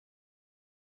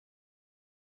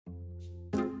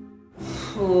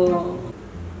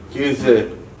কি হয়েছে?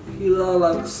 খিদা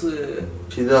লাগছে।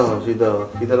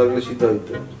 খিদা লাগলে শীত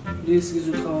হইতো। প্লিজ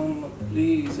কিছু খাওয়ান না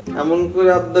প্লিজ। এমন করে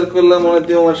আবদার করলাম মনে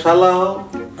হয় আমার শালা হও।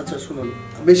 আচ্ছা শুনুন,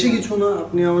 বেশি কিছু না,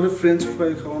 আপনি আমার ফ্রেঞ্চ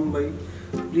ফ্রাই খাওয়ান ভাই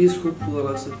প্লিজ, খুব ক্ষুধা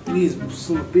লাগছে প্লিজ।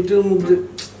 বুঝছেন পেটের মধ্যে।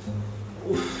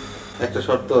 একটা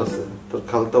শর্ত আছে, তোর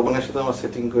খালতো বোনের সাথে আমার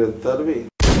সেটিং করে দিতে পারবি?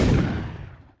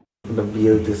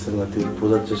 বিয়ে হইতেছে না, তুই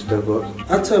বোঝার চেষ্টা কর।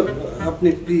 আচ্ছা আপনি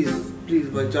প্লিজ প্লিজ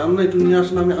ভাই যান না, একটু নিয়ে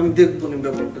আসেন, আমি দেখবো না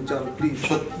ব্যাপারটা, যান প্লিজ।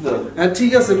 সত্যি তো? হ্যাঁ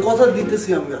ঠিক আছে, কথা দিতেছি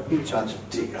আমি, আপনি যান।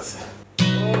 ঠিক আছে।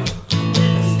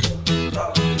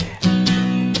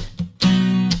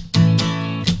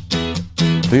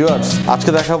 ভিউয়ার্স,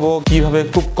 আজকে দেখাবো কিভাবে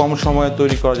খুব কম সময়ে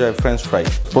তৈরি করা যায় ফ্রেঞ্চ ফ্রাই।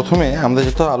 প্রথমে আমরা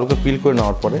যেটা আলুকে পিল করে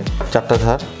নেওয়ার পরে চারটা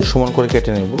ধার সমান করে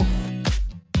কেটে নেব।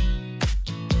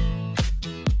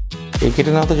 এই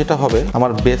কেটে নেওয়াতে যেটা হবে,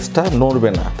 আমার বেসটা নড়বে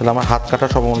না, তাহলে আমার হাত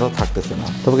কাটার সম্ভাবনা থাকতেছে না।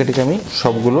 তবে এটাকে আমি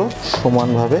সবগুলো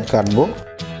সমানভাবে কাটবো।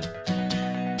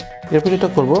 এরপর যেটা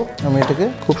করবো, আমি এটাকে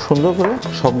খুব সুন্দর করে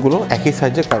সবগুলো একই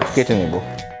সাইজে কেটে নেব।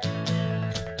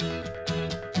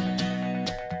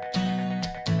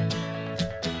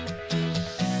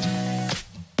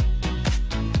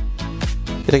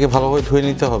 এটাকে ভালোভাবে ধুয়ে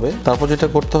নিতে হবে। তারপর যেটা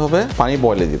করতে হবে, পানি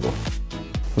বয়েলে দিব।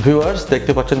 ভিউয়ার্স,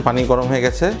 দেখতে পাচ্ছেন পানি গরম হয়ে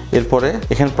গেছে। এরপরে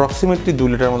এখানে অ্যাপ্রক্সিমেটলি 2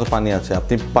 লিটার মতো পানি আছে।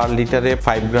 আপনি পার লিটারে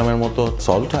 5 গ্রামের মতো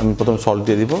সল্ট, আমি প্রথমে সল্ট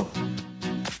দিয়ে দিব,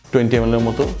 20 ml এর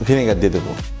মতো ভিনেগার দিয়ে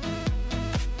দেবো।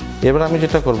 এবার আমি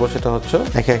যেটা করব সেটা হচ্ছে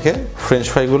একে একে ফ্রেঞ্চ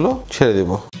ফ্রাইগুলো ছেড়ে দেব।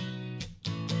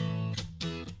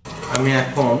 আমি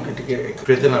এখন এটাকে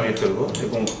ট্রেতে নামিয়ে ফেলবো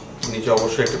এবং নিচে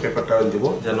অবশ্যই একটা পেপার টাওয়েল দিব,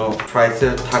 যেন ফ্রাইসে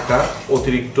থাকা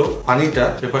অতিরিক্ত পানিটা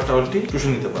পেপার টাওয়েলটি শুষে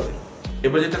নিতে পারে।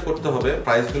 এবার যেটা করতে হবে,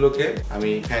 ফ্রাইসগুলোকে আমি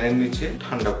ফ্যানের নিচে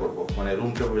ঠান্ডা করব, মানে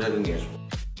রুম টেম্পারেচারে নিয়ে আসবো।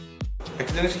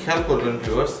 একটা জিনিস খেয়াল করবেন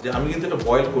ভিউয়ার্স, যে আমি কিন্তু এটা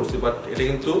বয়েল করছি, বাট এটা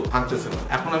কিন্তু ভাঙতেছে না।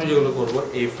 এখন আমি যেগুলো করব,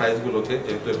 এই ফ্রাইসগুলোকে,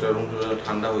 যেহেতু এটা রুম টেম্পারেচারে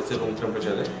ঠান্ডা হয়েছে, রুম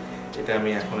টেম্পারেচারে এটা আমি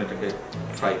এখন এটাকে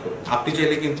ফ্রাই করব। আপনি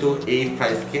চাইলে কিন্তু এই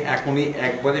ফ্রাইসকে এখনই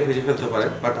একবারে ভেজে ফেলতে পারেন,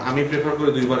 বাট আমি প্রেফার করি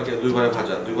দুইবারে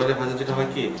ভাজা। দুইবারে ভাজা যেটা হয়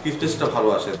কি, ক্রিসপিনেসটা ভালো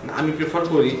আসে। আমি প্রেফার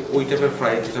করি ওই টাইপের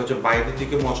ফ্রাই যেটা হচ্ছে বাইরের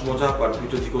দিকে মচমচা আর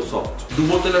ভিতর দিকেও সফট।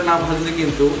 ডুবো তেলে না ভাজলে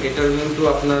কিন্তু এটা কিন্তু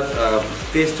আপনার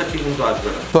টেস্টটা ঠিক মতো আসবে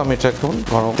না। তো আমি এটা এখন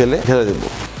গরম তেলে ঢেলে দেবো।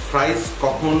 ফ্রাইস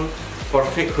কখন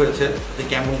পারফেক্ট হয়েছে যে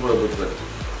কেমন করে বুঝবেন,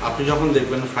 আপনি যখন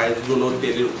দেখবেন ফ্রাইসগুলো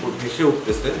তেলের উপর ভেসে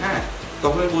উঠতেছে, হ্যাঁ,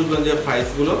 তখনই বুঝবেন যে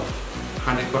ফ্রাইসগুলো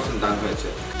 100% ডান হয়েছে।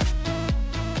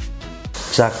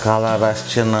 যা কালার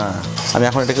আসছে না, আমি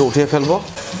এখন এটাকে উঠিয়ে ফেলবো।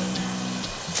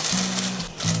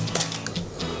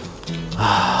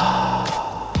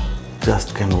 Just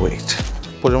can wait.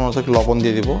 পরিমাণ মতো একটু লবণ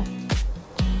দিয়ে দিব।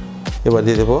 এবার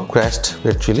দিয়ে দেবো crashed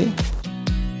red chilli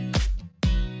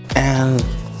and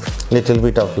little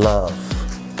bit of love,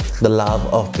 the love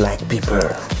of black pepper.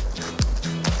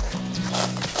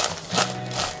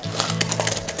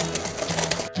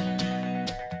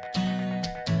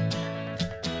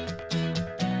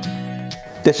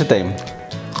 টেস্টের টাইম।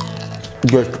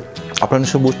 জাস্ট আপনারা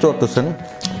নিশ্চয়ই বুঝতে পারতেছেন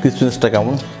ক্রিসপিনেসটা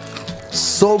কেমন।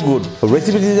 So good.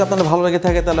 রেসিপিটি যদি আপনাদের ভালো লেগে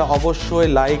থাকে তাহলে অবশ্যই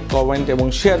লাইক, কমেন্ট এবং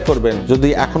শেয়ার করবেন। যদি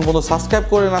এখন পর্যন্ত সাবস্ক্রাইব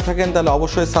করে না থাকেন তাহলে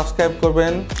অবশ্যই সাবস্ক্রাইব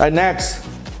করবেন। আর নেক্সট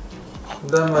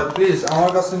দেন ভাই প্লিজ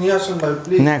আমার কাছে নিয়ে আসেন ভাই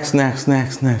প্লিজ।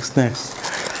 নেক্সট